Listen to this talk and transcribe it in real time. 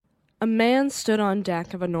A man stood on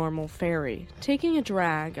deck of a normal ferry, taking a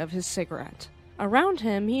drag of his cigarette. Around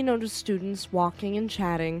him, he noticed students walking and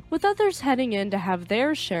chatting, with others heading in to have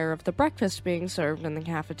their share of the breakfast being served in the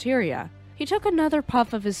cafeteria. He took another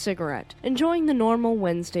puff of his cigarette, enjoying the normal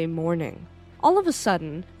Wednesday morning. All of a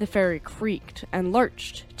sudden, the ferry creaked and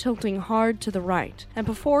lurched, tilting hard to the right, and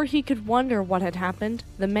before he could wonder what had happened,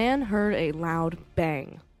 the man heard a loud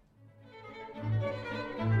bang.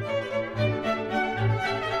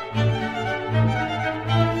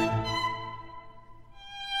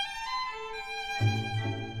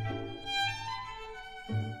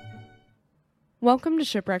 Welcome to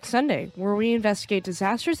Shipwreck Sunday, where we investigate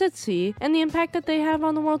disasters at sea and the impact that they have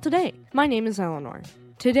on the world today. My name is Eleanor.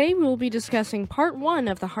 Today we will be discussing part 1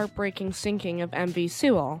 of the heartbreaking sinking of MV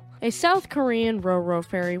Sewol, a South Korean ro-ro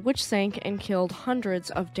ferry which sank and killed hundreds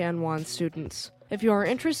of Danwon students. If you are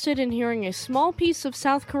interested in hearing a small piece of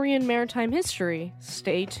South Korean maritime history,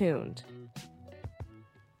 stay tuned.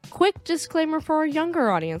 Quick disclaimer for our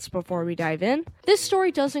younger audience before we dive in. This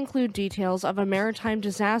story does include details of a maritime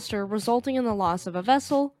disaster resulting in the loss of a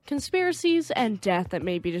vessel, conspiracies, and death that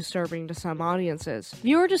may be disturbing to some audiences.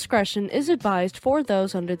 Viewer discretion is advised for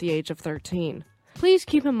those under the age of 13. Please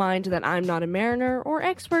keep in mind that I'm not a mariner or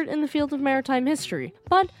expert in the field of maritime history,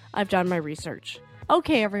 but I've done my research.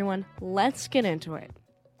 Okay everyone, let's get into it.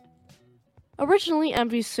 Originally,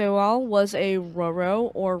 MV Sewol was a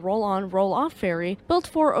ro-ro or roll-on, roll-off ferry built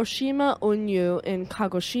for Oshima Unyu in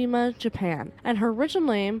Kagoshima, Japan, and her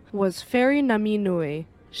original name was Ferry Naminui.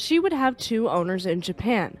 She would have 2 owners in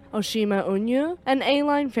Japan, Oshima Unyu and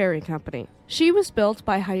A-Line Ferry Company. She was built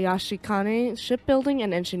by Hayashi Kane Shipbuilding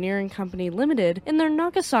and Engineering Company Limited in their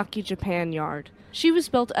Nagasaki, Japan yard. She was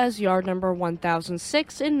built as yard number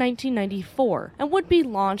 1006 in 1994 and would be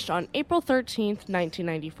launched on April 13,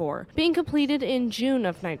 1994, being completed in June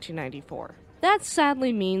of 1994. That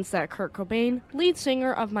sadly means that Kurt Cobain, lead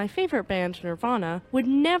singer of my favorite band Nirvana, would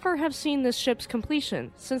never have seen this ship's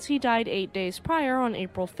completion since he died 8 days prior on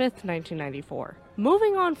April 5, 1994.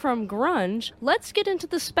 Moving on from grunge, let's get into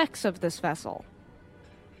the specs of this vessel.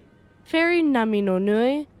 Ferry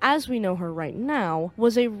Naminonui, as we know her right now,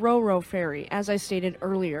 was a ro-ro ferry, as I stated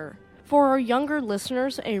earlier. For our younger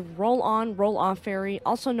listeners, a roll-on, roll-off ferry,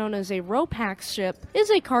 also known as a RoPax ship,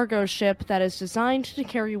 is a cargo ship that is designed to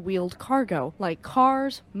carry wheeled cargo, like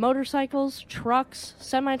cars, motorcycles, trucks,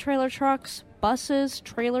 semi-trailer trucks, buses,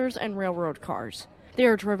 trailers, and railroad cars. They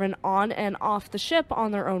are driven on and off the ship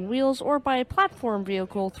on their own wheels or by a platform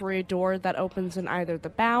vehicle through a door that opens in either the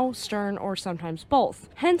bow, stern, or sometimes both,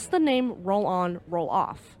 hence the name roll-on,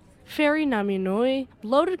 roll-off. Ferry Naminui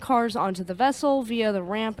loaded cars onto the vessel via the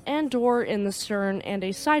ramp and door in the stern and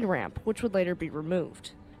a side ramp, which would later be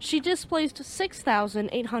removed. She displaced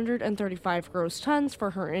 6,835 gross tons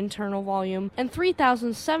for her internal volume and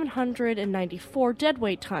 3,794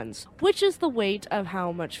 deadweight tons, which is the weight of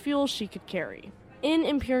how much fuel she could carry. In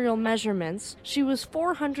imperial measurements, she was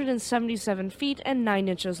 477 feet and 9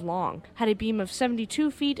 inches long, had a beam of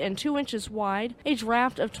 72 feet and 2 inches wide, a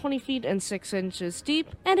draft of 20 feet and 6 inches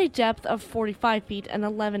deep, and a depth of 45 feet and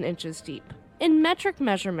 11 inches deep. In metric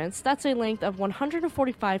measurements, that's a length of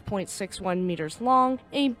 145.61 meters long,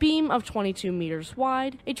 a beam of 22 meters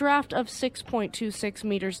wide, a draft of 6.26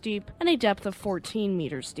 meters deep, and a depth of 14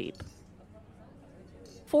 meters deep.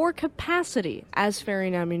 For capacity, as Ferry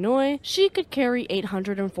Naminui, she could carry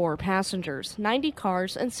 804 passengers, 90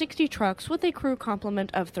 cars, and 60 trucks with a crew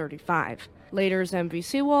complement of 35. Later as MV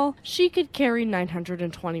Sewol, she could carry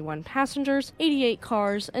 921 passengers, 88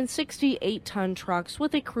 cars, and 68-ton trucks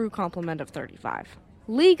with a crew complement of 35.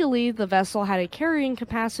 Legally, the vessel had a carrying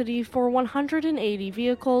capacity for 180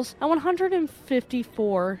 vehicles and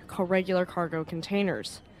 154 regular cargo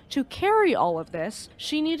containers. To carry all of this,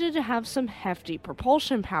 she needed to have some hefty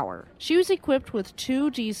propulsion power. She was equipped with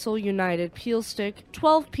 2 diesel United peel stick,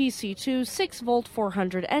 12 PC2 6-volt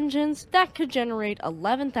 400 engines that could generate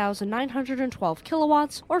 11,912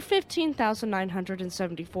 kilowatts or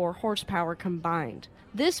 15,974 horsepower combined.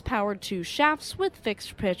 This powered 2 shafts with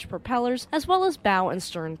fixed-pitch propellers as well as bow and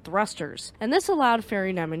stern thrusters, and this allowed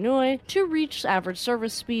Ferry Naminui to reach average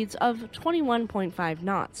service speeds of 21.5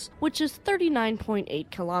 knots, which is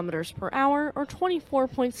 39.8 kilometers per hour or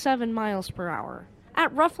 24.7 miles per hour.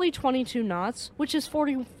 At roughly 22 knots, which is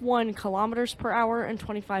 41 kilometers per hour and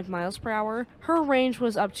 25 miles per hour, her range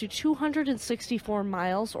was up to 264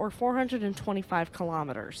 miles or 425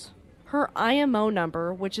 kilometers. Her IMO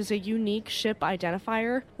number, which is a unique ship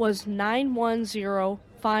identifier, was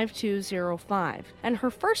 9105205, and her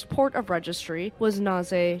first port of registry was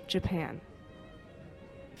Naze, Japan.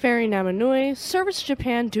 Ferry Namanue serviced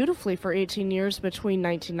Japan dutifully for 18 years between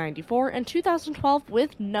 1994 and 2012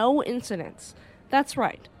 with no incidents. That's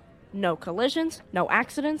right, no collisions, no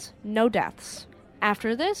accidents, no deaths.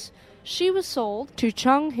 After this, she was sold to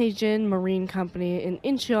Chung Haejin Marine Company in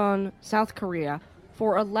Incheon, South Korea,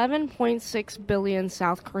 for 11.6 billion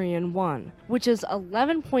South Korean won, which is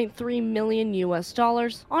 11.3 million US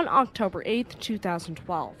dollars on October 8,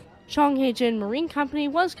 2012. Chung Haejin Marine Company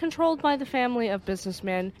was controlled by the family of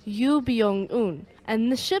businessman Yoo Byung-un, and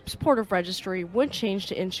the ship's port of registry would change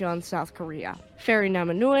to Incheon, South Korea. Ferry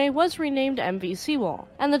Namanue was renamed MV Sewol,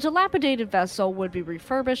 and the dilapidated vessel would be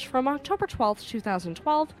refurbished from October 12,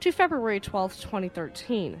 2012 to February 12,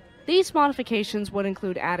 2013. These modifications would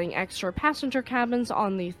include adding extra passenger cabins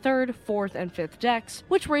on the 3rd, 4th, and 5th decks,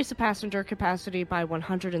 which raised the passenger capacity by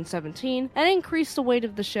 117 and increased the weight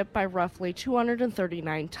of the ship by roughly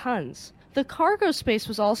 239 tons. The cargo space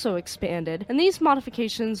was also expanded, and these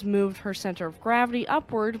modifications moved her center of gravity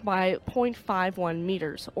upward by 0.51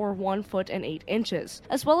 meters, or 1 foot and 8 inches,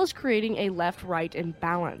 as well as creating a left-right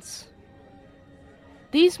imbalance.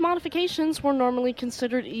 These modifications were normally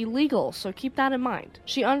considered illegal, so keep that in mind.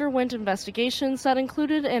 She underwent investigations that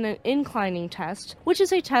included an inclining test, which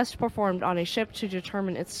is a test performed on a ship to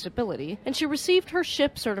determine its stability, and she received her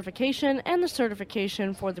ship certification and the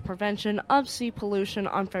certification for the prevention of sea pollution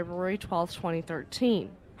on February 12,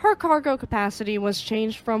 2013. Her cargo capacity was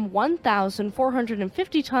changed from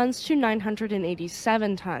 1,450 tons to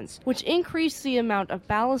 987 tons, which increased the amount of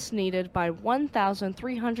ballast needed by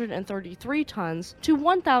 1,333 tons to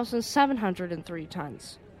 1,703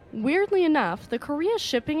 tons. Weirdly enough, the Korea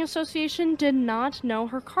Shipping Association did not know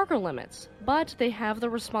her cargo limits, but they have the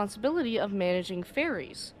responsibility of managing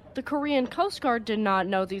ferries. The Korean Coast Guard did not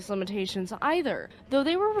know these limitations either, though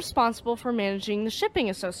they were responsible for managing the Shipping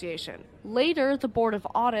Association. Later, the Board of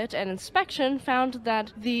Audit and Inspection found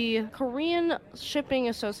that the Korean Shipping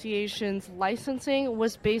Association's licensing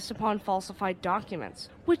was based upon falsified documents,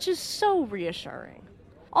 which is so reassuring.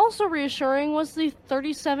 Also reassuring was the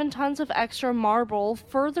 37 tons of extra marble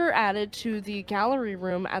further added to the gallery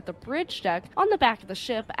room at the bridge deck on the back of the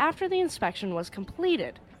ship after the inspection was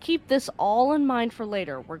completed. Keep this all in mind for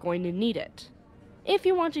later, we're going to need it. If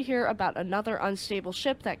you want to hear about another unstable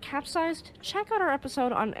ship that capsized, check out our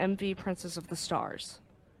episode on MV Princess of the Stars.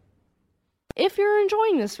 If you're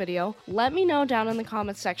enjoying this video, let me know down in the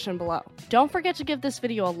comments section below. Don't forget to give this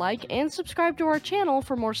video a like and subscribe to our channel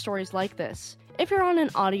for more stories like this. If you're on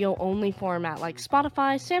an audio-only format like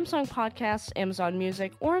Spotify, Samsung Podcasts, Amazon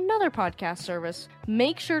Music, or another podcast service,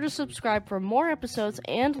 make sure to subscribe for more episodes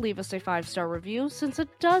and leave us a 5-star review since it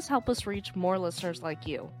does help us reach more listeners like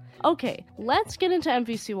you. Okay, let's get into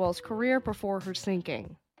MV Sewol's career before her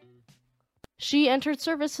sinking. She entered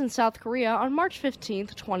service in South Korea on March 15,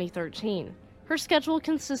 2013. Her schedule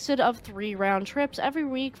consisted of 3 round trips every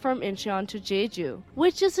week from Incheon to Jeju,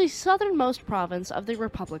 which is the southernmost province of the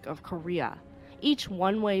Republic of Korea. Each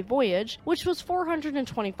one-way voyage, which was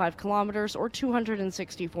 425 kilometers or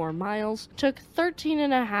 264 miles, took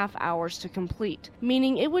 13.5 hours to complete,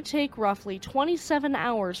 meaning it would take roughly 27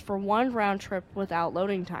 hours for one round trip without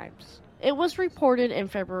loading times. It was reported in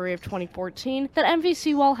February of 2014 that MV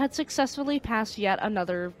Sewol had successfully passed yet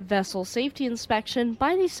another vessel safety inspection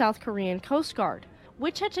by the South Korean Coast Guard,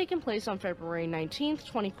 which had taken place on February 19,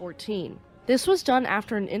 2014. This was done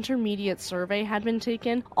after an intermediate survey had been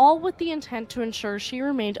taken, all with the intent to ensure she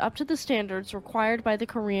remained up to the standards required by the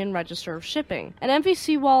Korean Register of Shipping, and MV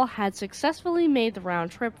Sewol had successfully made the round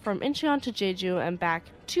trip from Incheon to Jeju and back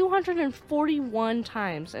 241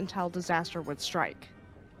 times until disaster would strike.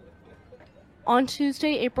 On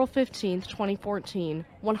Tuesday, April 15, 2014,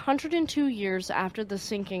 102 years after the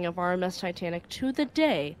sinking of RMS Titanic to the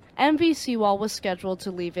day, MV Sewol was scheduled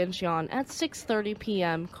to leave Incheon at 6:30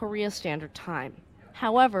 p.m. Korea Standard Time.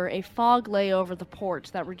 However, a fog lay over the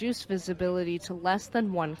port that reduced visibility to less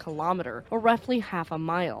than 1 kilometer, or roughly half a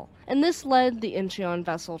mile, and this led the Incheon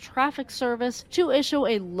Vessel Traffic Service to issue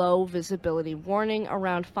a low visibility warning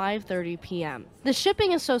around 5:30 p.m. The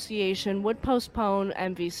Shipping Association would postpone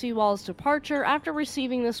MV Sewol's departure after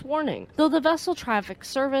receiving this warning, though the Vessel Traffic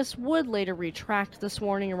Service would later retract this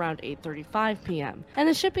warning around 8:35 p.m., and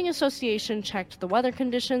the Shipping Association checked the weather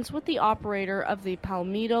conditions with the operator of the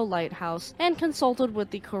Palmito Lighthouse and consulted with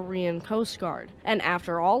the Korean Coast Guard, and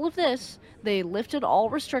after all of this, they lifted all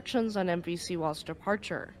restrictions on MV Sewol's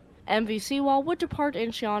departure. MV Sewol would depart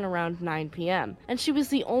Incheon around 9 p.m., and she was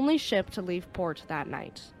the only ship to leave port that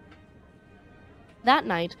night. That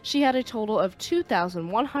night, she had a total of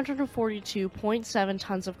 2,142.7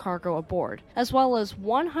 tons of cargo aboard, as well as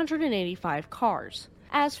 185 cars.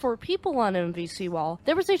 As for people on MV Sewol,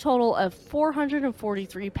 there was a total of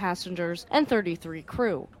 443 passengers and 33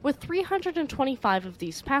 crew, with 325 of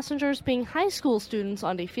these passengers being high school students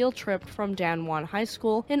on a field trip from Danwon High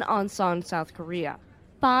School in Ansan, South Korea.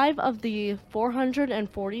 5 of the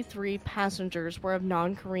 443 passengers were of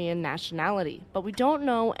non-Korean nationality, but we don't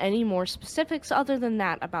know any more specifics other than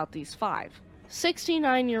that about these 5.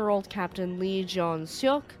 69-year-old Captain Lee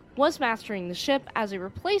Jeon-seok was mastering the ship as a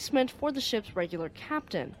replacement for the ship's regular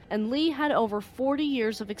captain, and Lee had over 40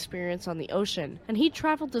 years of experience on the ocean, and he'd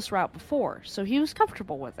traveled this route before, so he was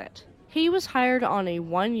comfortable with it. He was hired on a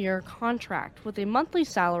 1-year contract with a monthly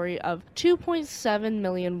salary of 2.7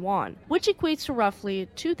 million won, which equates to roughly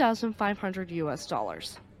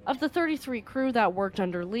 $2,500. Of the 33 crew that worked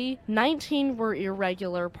under Lee, 19 were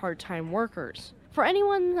irregular part-time workers. For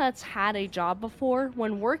anyone that's had a job before,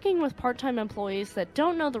 when working with part-time employees that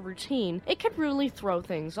don't know the routine, it could really throw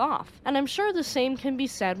things off, and I'm sure the same can be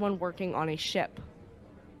said when working on a ship.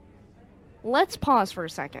 Let's pause for a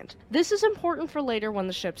second. This is important for later when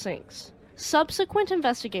the ship sinks. Subsequent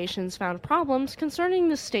investigations found problems concerning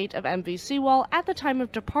the state of MV Sewol at the time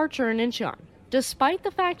of departure in Incheon. Despite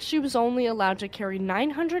the fact she was only allowed to carry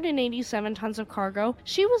 987 tons of cargo,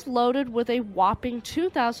 she was loaded with a whopping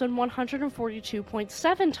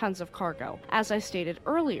 2,142.7 tons of cargo, as I stated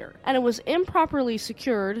earlier, and it was improperly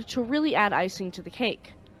secured to really add icing to the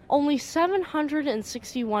cake. Only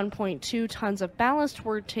 761.2 tons of ballast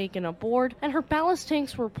were taken aboard, and her ballast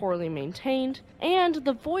tanks were poorly maintained, and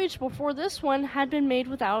the voyage before this one had been made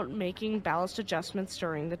without making ballast adjustments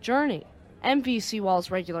during the journey. MV Sewol's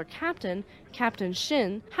regular captain, Captain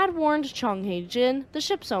Shin, had warned Chung Hae-jin, the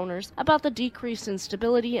ship's owners, about the decrease in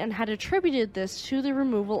stability and had attributed this to the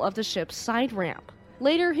removal of the ship's side ramp.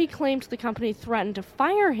 Later, he claimed the company threatened to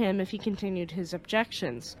fire him if he continued his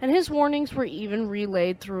objections, and his warnings were even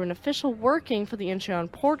relayed through an official working for the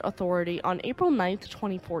Incheon Port Authority on April 9,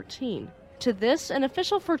 2014. To this, an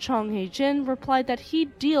official for Chung Hae-jin replied that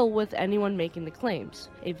he'd deal with anyone making the claims,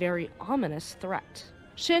 a very ominous threat.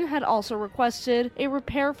 Shin had also requested a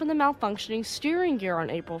repair for the malfunctioning steering gear on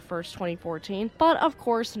April 1, 2014, but of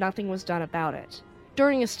course nothing was done about it.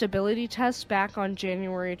 During a stability test back on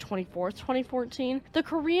January 24, 2014, the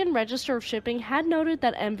Korean Register of Shipping had noted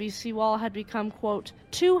that MV Sewol had become, quote,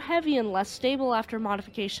 too heavy and less stable after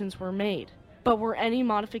modifications were made. But were any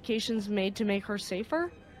modifications made to make her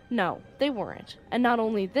safer? No, they weren't. And not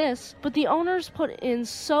only this, but the owners put in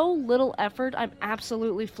so little effort, I'm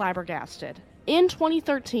absolutely flabbergasted. In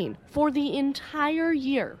 2013, for the entire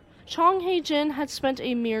year, Chung Hae-jin had spent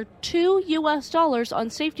a mere $2 on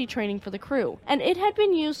safety training for the crew, and it had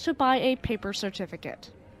been used to buy a paper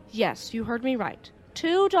certificate. Yes, you heard me right.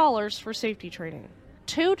 $2 for safety training.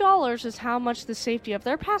 $2 is how much the safety of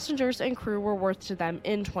their passengers and crew were worth to them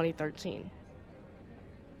in 2013.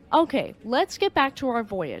 Okay, let's get back to our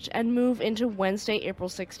voyage and move into Wednesday, April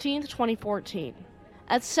 16, 2014.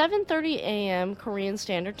 At 7:30 a.m. Korean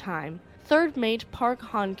Standard Time, third mate Park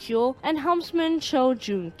Han-kyul and helmsman Cho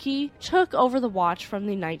Jun-ki took over the watch from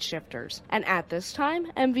the night shifters, and at this time,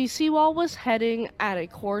 MV Sewol was heading at a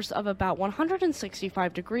course of about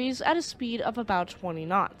 165 degrees at a speed of about 20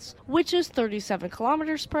 knots, which is 37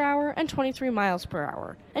 kilometers per hour and 23 miles per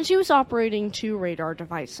hour, and she was operating 2 radar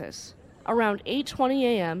devices. Around 8:20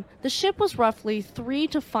 a.m., the ship was roughly 3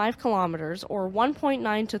 to 5 kilometers or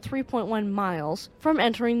 1.9 to 3.1 miles from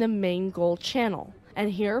entering the Main-Gol Channel. And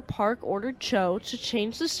here, Park ordered Cho to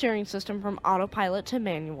change the steering system from autopilot to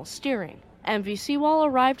manual steering. MV Sewol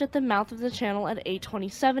arrived at the mouth of the channel at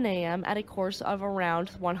 8:27 a.m. at a course of around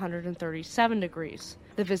 137 degrees.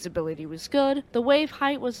 The visibility was good, the wave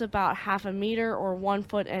height was about half a meter or 1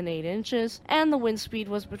 foot and 8 inches, and the wind speed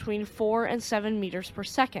was between 4 and 7 meters per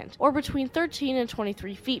second, or between 13 and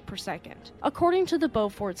 23 feet per second. According to the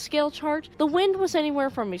Beaufort scale chart, the wind was anywhere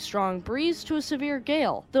from a strong breeze to a severe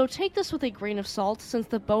gale, though take this with a grain of salt since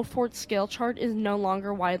the Beaufort scale chart is no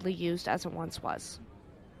longer widely used as it once was.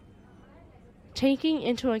 Taking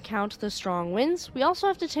into account the strong winds, we also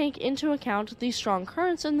have to take into account the strong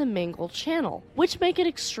currents in the Main-Gol Channel, which make it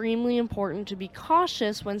extremely important to be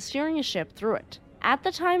cautious when steering a ship through it. At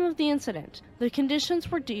the time of the incident, the conditions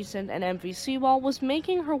were decent and MV Sewol was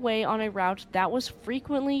making her way on a route that was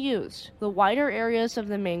frequently used. The wider areas of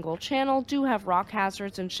the Main-Gol Channel do have rock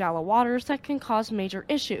hazards and shallow waters that can cause major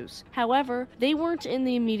issues. However, they weren't in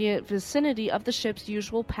the immediate vicinity of the ship's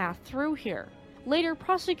usual path through here. Later,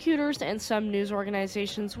 prosecutors and some news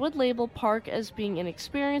organizations would label Park as being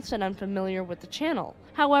inexperienced and unfamiliar with the channel.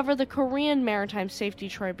 However, the Korean Maritime Safety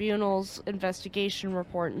Tribunal's investigation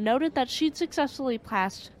report noted that she'd successfully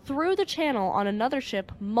passed through the channel on another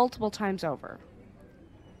ship multiple times over.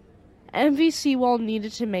 MV Sewol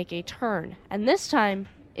needed to make a turn, and this time,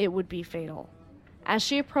 it would be fatal. As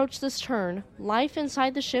she approached this turn, life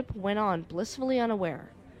inside the ship went on blissfully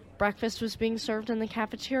unaware. Breakfast was being served in the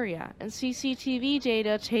cafeteria, and CCTV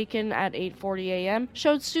data taken at 8:40 a.m.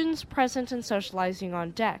 showed students present and socializing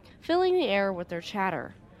on deck, filling the air with their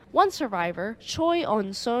chatter. One survivor, Choi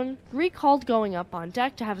On-sun, recalled going up on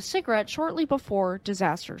deck to have a cigarette shortly before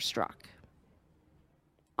disaster struck.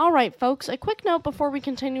 Alright folks, a quick note before we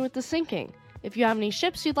continue with the sinking. If you have any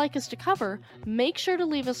ships you'd like us to cover, make sure to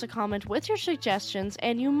leave us a comment with your suggestions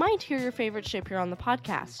and you might hear your favorite ship here on the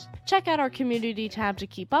podcast. Check out our community tab to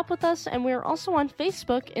keep up with us, and we are also on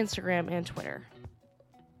Facebook, Instagram, and Twitter.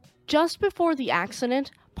 Just before the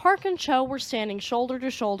accident, Park and Cho were standing shoulder to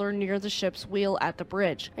shoulder near the ship's wheel at the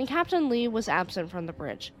bridge, and Captain Lee was absent from the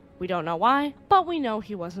bridge. We don't know why, but we know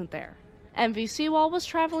he wasn't there. MV Sewol was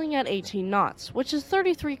traveling at 18 knots, which is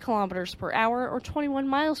 33 kilometers per hour or 21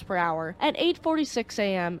 miles per hour, at 8:46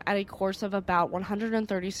 a.m. at a course of about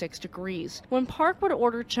 136 degrees, when Park would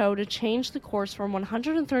order Cho to change the course from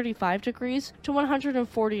 135 degrees to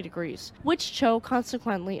 140 degrees, which Cho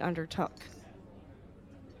consequently undertook.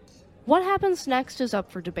 What happens next is up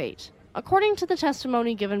for debate. According to the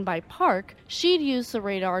testimony given by Park, she'd used the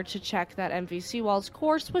radar to check that MV Sewol's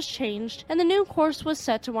course was changed and the new course was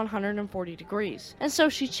set to 140 degrees, and so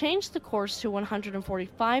she changed the course to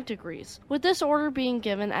 145 degrees, with this order being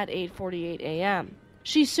given at 8:48 a.m.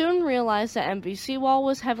 She soon realized that MV Sewol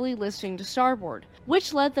was heavily listing to starboard,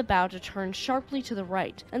 which led the bow to turn sharply to the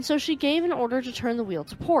right, and so she gave an order to turn the wheel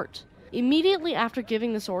to port. Immediately after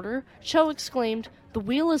giving this order, Cho exclaimed, "The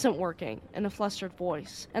wheel isn't working," in a flustered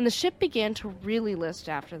voice, and the ship began to really list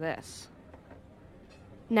after this.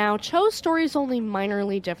 Now, Cho's story is only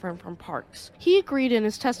minorly different from Park's. He agreed in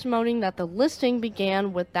his testimony that the listing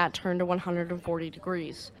began with that turn to 140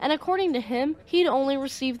 degrees, and according to him, he'd only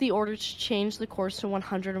received the order to change the course to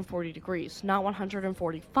 140 degrees, not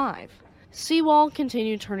 145. Sewol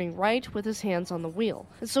continued turning right with his hands on the wheel,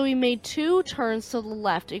 and so he made 2 turns to the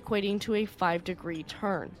left, equating to a 5-degree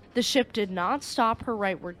turn. The ship did not stop her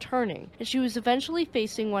rightward turning, and she was eventually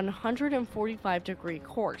facing 145-degree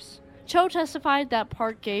course. Cho testified that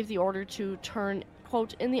Park gave the order to turn,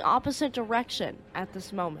 quote, in the opposite direction at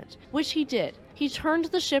this moment, which he did. He turned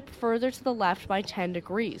the ship further to the left by 10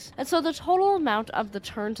 degrees, and so the total amount of the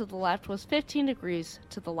turn to the left was 15 degrees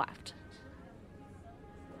to the left.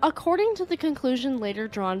 According to the conclusion later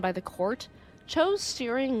drawn by the court, Cho's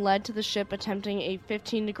steering led to the ship attempting a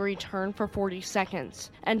 15-degree turn for 40 seconds,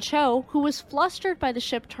 and Cho, who was flustered by the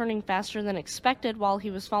ship turning faster than expected while he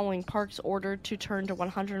was following Park's order to turn to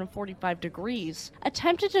 145 degrees,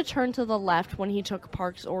 attempted to turn to the left when he took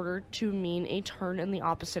Park's order to mean a turn in the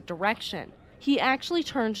opposite direction. He actually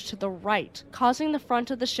turned to the right, causing the front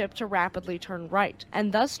of the ship to rapidly turn right,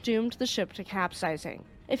 and thus doomed the ship to capsizing.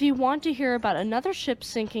 If you want to hear about another ship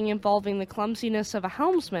sinking involving the clumsiness of a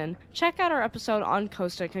helmsman, check out our episode on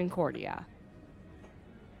Costa Concordia.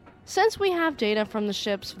 Since we have data from the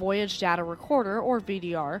ship's Voyage Data Recorder, or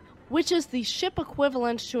VDR, which is the ship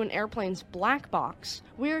equivalent to an airplane's black box,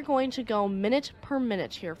 we are going to go minute per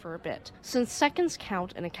minute here for a bit, since seconds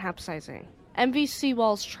count in a capsizing. MV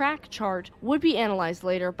Sewol's track chart would be analyzed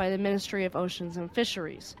later by the Ministry of Oceans and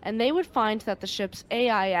Fisheries, and they would find that the ship's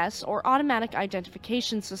AIS, or Automatic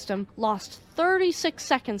Identification System, lost 36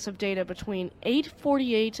 seconds of data between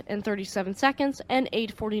 8:48 and 37 seconds and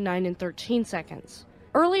 8:49 and 13 seconds.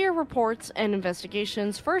 Earlier reports and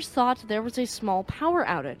investigations first thought there was a small power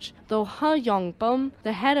outage, though Ha Yong-bum,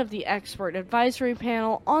 the head of the expert advisory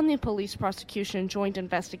panel on the Police Prosecution Joint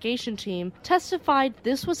Investigation Team, testified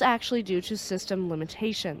this was actually due to system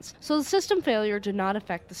limitations, so the system failure did not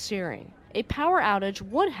affect the steering. A power outage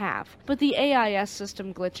would have, but the AIS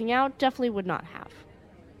system glitching out definitely would not have.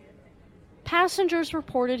 Passengers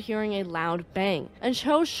reported hearing a loud bang, and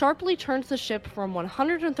Cho sharply turned the ship from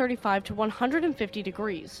 135 to 150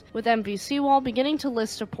 degrees, with MV Sewol beginning to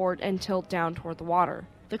list to port and tilt down toward the water.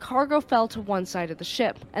 The cargo fell to one side of the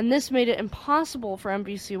ship, and this made it impossible for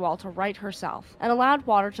MV Sewol to right herself, and allowed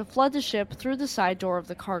water to flood the ship through the side door of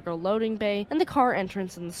the cargo loading bay and the car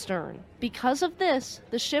entrance in the stern. Because of this,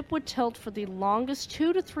 the ship would tilt for the longest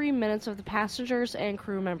 2 to 3 minutes of the passengers' and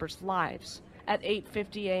crew members' lives. At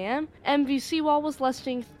 8:50 a.m., MV Sewol was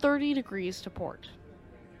listing 30 degrees to port.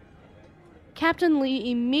 Captain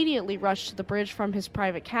Lee immediately rushed to the bridge from his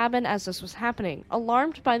private cabin as this was happening,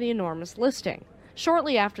 alarmed by the enormous listing.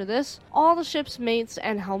 Shortly after this, all the ship's mates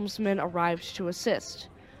and helmsmen arrived to assist.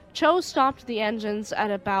 Cho stopped the engines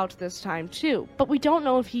at about this time too, but we don't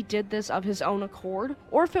know if he did this of his own accord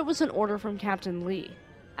or if it was an order from Captain Lee.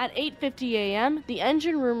 At 8:50 a.m., the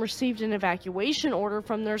engine room received an evacuation order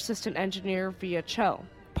from their assistant engineer via Cho.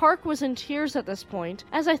 Park was in tears at this point,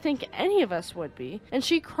 as I think any of us would be, and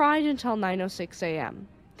she cried until 9:06 a.m.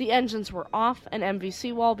 The engines were off, and MV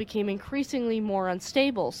Sewol became increasingly more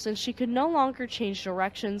unstable since she could no longer change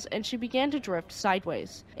directions and she began to drift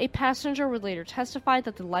sideways. A passenger would later testify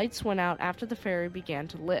that the lights went out after the ferry began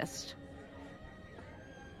to list.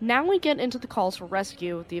 Now we get into the calls for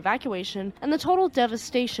rescue, the evacuation, and the total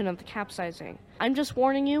devastation of the capsizing. I'm just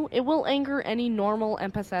warning you, it will anger any normal,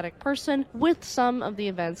 empathetic person with some of the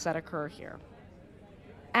events that occur here.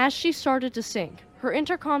 As she started to sink, her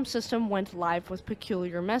intercom system went live with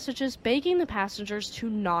peculiar messages begging the passengers to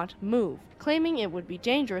not move, claiming it would be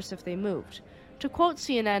dangerous if they moved. To quote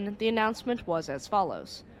CNN, the announcement was as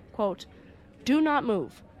follows, quote, "Do not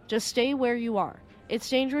move. Just stay where you are. It's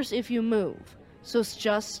dangerous if you move, so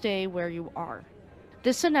just stay where you are."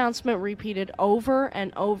 This announcement repeated over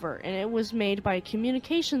and over, and it was made by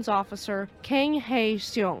communications officer Kang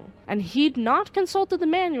Hae-seung, and he'd not consulted the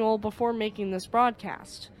manual before making this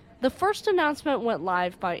broadcast. The first announcement went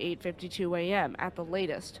live by 8:52 a.m. at the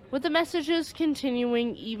latest, with the messages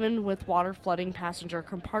continuing even with water flooding passenger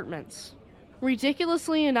compartments.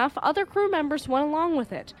 Ridiculously enough, other crew members went along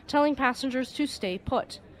with it, telling passengers to stay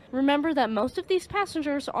put. Remember that most of these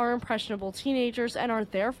passengers are impressionable teenagers and are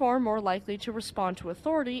therefore more likely to respond to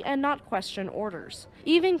authority and not question orders.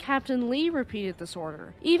 Even Captain Lee repeated this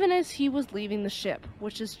order, even as he was leaving the ship,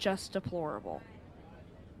 which is just deplorable.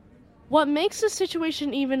 What makes the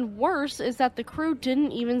situation even worse is that the crew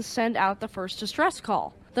didn't even send out the first distress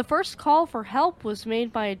call. The first call for help was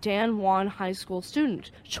made by a Danwon High School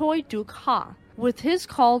student, Choi Duk-ha, with his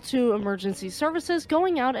call to emergency services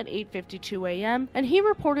going out at 8:52 a.m., and he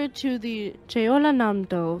reported to the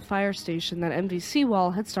Jeollanam-do fire station that MV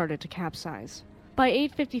Sewol had started to capsize. By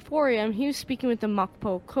 8:54 a.m., he was speaking with the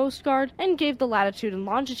Mokpo Coast Guard and gave the latitude and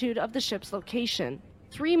longitude of the ship's location.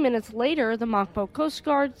 3 minutes later, the Mokpo Coast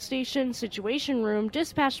Guard Station Situation Room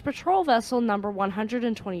dispatched patrol vessel number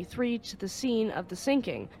 123 to the scene of the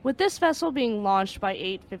sinking, with this vessel being launched by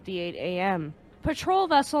 8:58 a.m. Patrol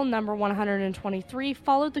vessel number 123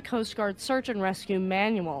 followed the Coast Guard search and rescue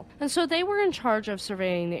manual, and so they were in charge of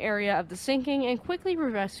surveying the area of the sinking and quickly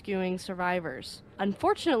rescuing survivors.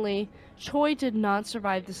 Unfortunately, Choi did not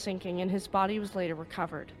survive the sinking and his body was later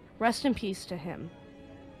recovered. Rest in peace to him.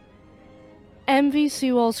 MV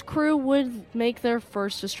Sewol's crew would make their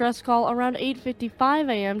first distress call around 8:55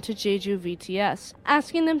 a.m. to Jeju VTS,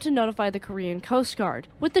 asking them to notify the Korean Coast Guard,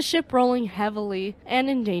 with the ship rolling heavily and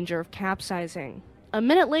in danger of capsizing. A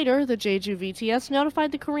minute later, the Jeju VTS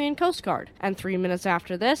notified the Korean Coast Guard, and 3 minutes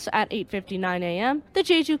after this, at 8:59 a.m., the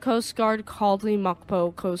Jeju Coast Guard called the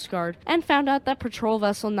Mokpo Coast Guard and found out that patrol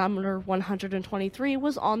vessel number 123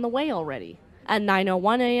 was on the way already. At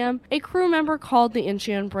 9:01 a.m., a crew member called the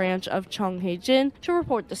Incheon branch of Chonghae-jin to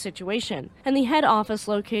report the situation, and the head office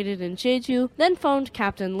located in Jeju then phoned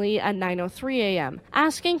Captain Lee at 9:03 a.m.,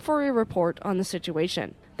 asking for a report on the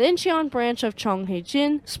situation. The Incheon branch of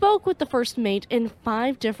Chonghae-jin spoke with the first mate in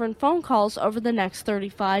 5 different phone calls over the next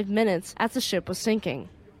 35 minutes as the ship was sinking.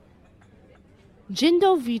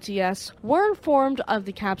 Jindo VTS were informed of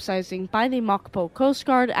the capsizing by the Mokpo Coast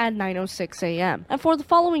Guard at 9:06 a.m., and for the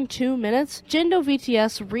following 2 minutes, Jindo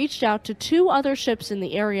VTS reached out to 2 other ships in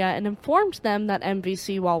the area and informed them that MV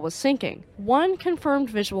Sewol was sinking. One confirmed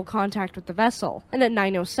visual contact with the vessel, and at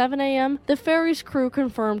 9:07 a.m., the ferry's crew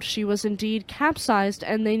confirmed she was indeed capsized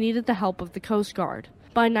and they needed the help of the Coast Guard.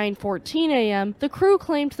 By 9:14 a.m., the crew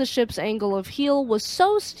claimed the ship's angle of heel was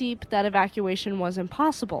so steep that evacuation was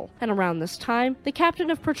impossible, and around this time, the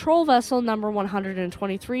captain of patrol vessel number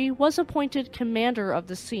 123 was appointed commander of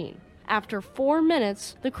the scene. After 4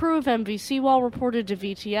 minutes, the crew of MV Sewol reported to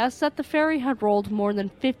VTS that the ferry had rolled more than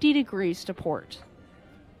 50 degrees to port.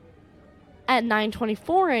 At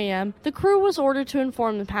 9:24 a.m., the crew was ordered to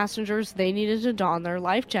inform the passengers they needed to don their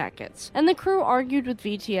life jackets, and the crew argued with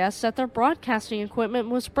VTS that their broadcasting equipment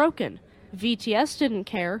was broken. VTS didn't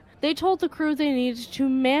care. They told the crew they needed to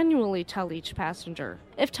manually tell each passenger.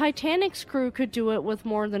 If Titanic's crew could do it with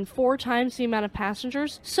more than 4 times the amount of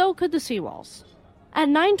passengers, so could the Sewol's. At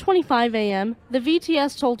 9:25 a.m., the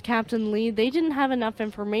VTS told Captain Lee they didn't have enough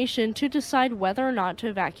information to decide whether or not to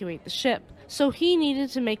evacuate the ship, so he needed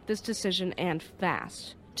to make this decision and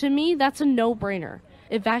fast. To me, that's a no-brainer.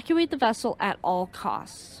 Evacuate the vessel at all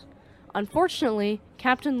costs. Unfortunately,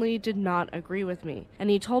 Captain Lee did not agree with me, and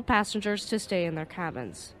he told passengers to stay in their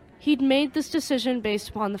cabins. He'd made this decision based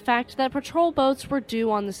upon the fact that patrol boats were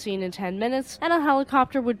due on the scene in 10 minutes and a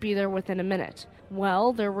helicopter would be there within a minute.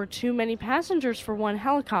 Well, there were too many passengers for one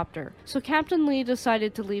helicopter, so Captain Lee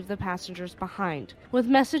decided to leave the passengers behind, with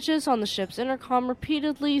messages on the ship's intercom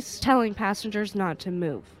repeatedly telling passengers not to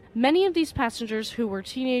move. Many of these passengers who were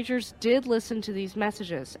teenagers did listen to these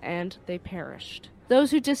messages, and they perished.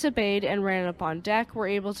 Those who disobeyed and ran up on deck were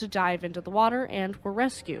able to dive into the water and were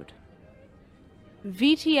rescued.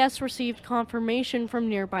 VTS received confirmation from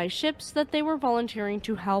nearby ships that they were volunteering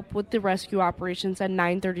to help with the rescue operations at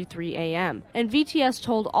 9:33 a.m., and VTS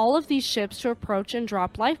told all of these ships to approach and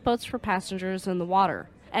drop lifeboats for passengers in the water.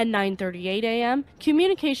 At 9:38 a.m.,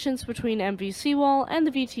 communications between MV Sewol and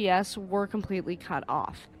the VTS were completely cut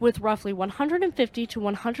off, with roughly 150 to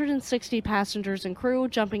 160 passengers and crew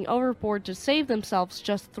jumping overboard to save themselves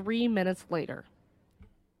just 3 minutes later.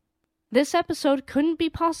 This episode couldn't be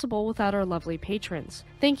possible without our lovely patrons.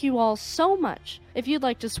 Thank you all so much. If you'd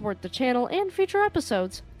like to support the channel and future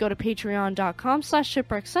episodes, go to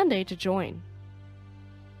patreon.com/shipwrecksunday to join.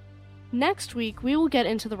 Next week, we will get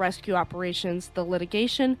into the rescue operations, the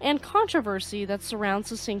litigation, and controversy that surrounds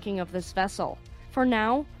the sinking of this vessel. For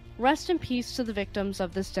now, rest in peace to the victims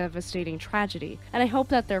of this devastating tragedy, and I hope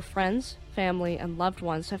that their friends, family, and loved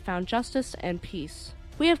ones have found justice and peace.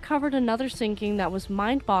 We have covered another sinking that was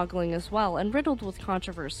mind-boggling as well and riddled with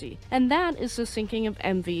controversy, and that is the sinking of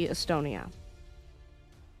MV Estonia.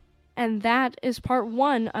 And that is part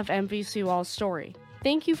 1 of MV Sewol's story.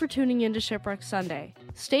 Thank you for tuning in to Shipwreck Sunday.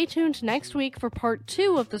 Stay tuned next week for part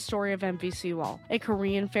 2 of the story of MV Sewol, a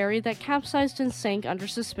Korean ferry that capsized and sank under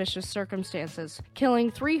suspicious circumstances,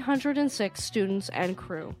 killing 306 students and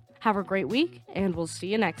crew. Have a great week, and we'll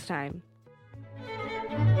see you next time.